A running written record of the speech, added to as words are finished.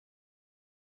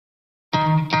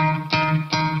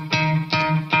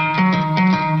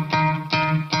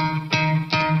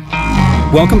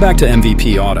Welcome back to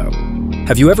MVP Auto.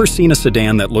 Have you ever seen a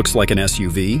sedan that looks like an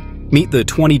SUV? Meet the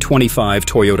 2025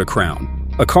 Toyota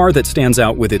Crown, a car that stands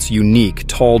out with its unique,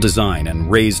 tall design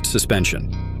and raised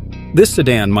suspension. This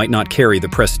sedan might not carry the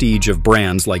prestige of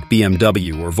brands like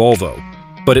BMW or Volvo,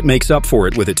 but it makes up for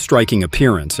it with its striking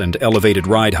appearance and elevated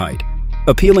ride height,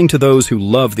 appealing to those who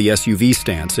love the SUV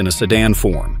stance in a sedan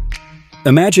form.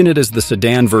 Imagine it as the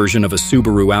sedan version of a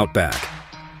Subaru Outback.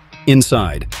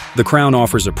 Inside, the Crown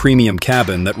offers a premium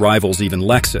cabin that rivals even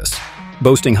Lexus,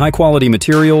 boasting high-quality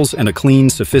materials and a clean,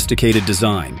 sophisticated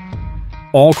design.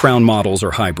 All Crown models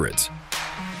are hybrids.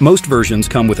 Most versions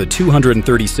come with a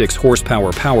 236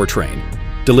 horsepower powertrain,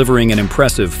 delivering an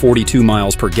impressive 42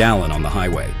 miles per gallon on the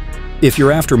highway. If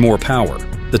you're after more power,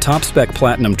 the top-spec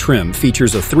Platinum trim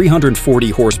features a 340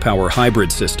 horsepower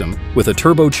hybrid system with a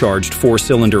turbocharged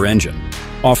 4-cylinder engine,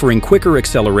 offering quicker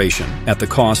acceleration at the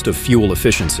cost of fuel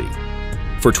efficiency.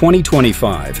 For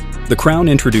 2025, the Crown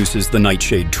introduces the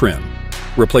Nightshade trim,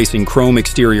 replacing chrome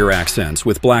exterior accents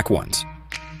with black ones.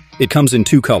 It comes in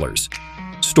two colors,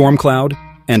 Storm Cloud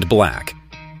and Black,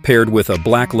 paired with a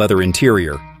black leather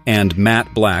interior and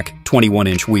matte black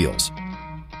 21-inch wheels.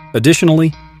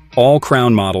 Additionally, all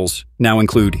Crown models now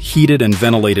include heated and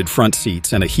ventilated front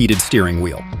seats and a heated steering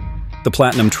wheel. The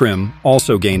Platinum trim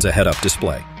also gains a head-up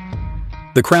display.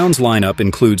 The Crown's lineup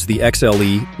includes the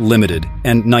XLE, Limited,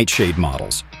 and Nightshade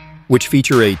models, which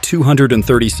feature a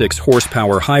 236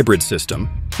 horsepower hybrid system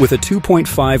with a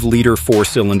 2.5-liter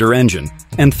 4-cylinder engine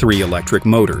and 3 electric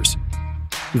motors.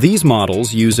 These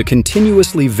models use a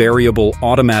continuously variable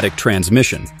automatic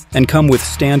transmission and come with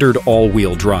standard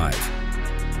all-wheel drive.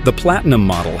 The Platinum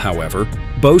model, however,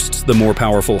 boasts the more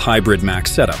powerful Hybrid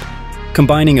Max setup,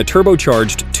 combining a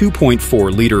turbocharged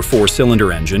 2.4-liter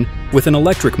 4-cylinder engine with an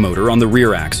electric motor on the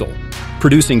rear axle,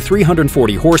 producing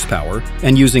 340 horsepower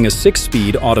and using a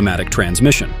 6-speed automatic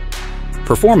transmission.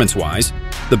 Performance-wise,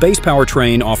 the base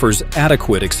powertrain offers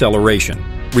adequate acceleration,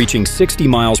 reaching 60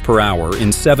 miles per hour in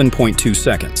 7.2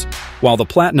 seconds, while the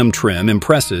Platinum trim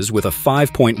impresses with a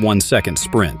 5.1-second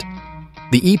sprint.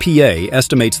 The EPA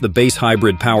estimates the base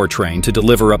hybrid powertrain to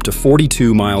deliver up to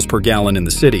 42 miles per gallon in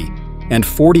the city and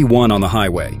 41 on the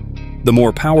highway. The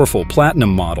more powerful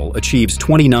Platinum model achieves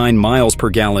 29 miles per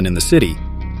gallon in the city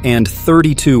and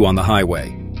 32 on the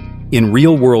highway. In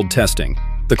real-world testing,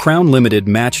 the Crown Limited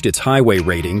matched its highway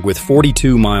rating with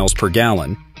 42 miles per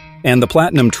gallon, and the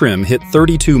Platinum trim hit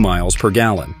 32 miles per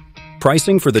gallon.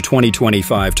 Pricing for the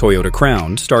 2025 Toyota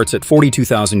Crown starts at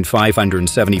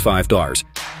 $42,575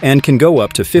 and can go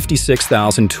up to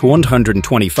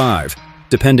 $56,225,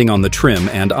 depending on the trim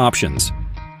and options.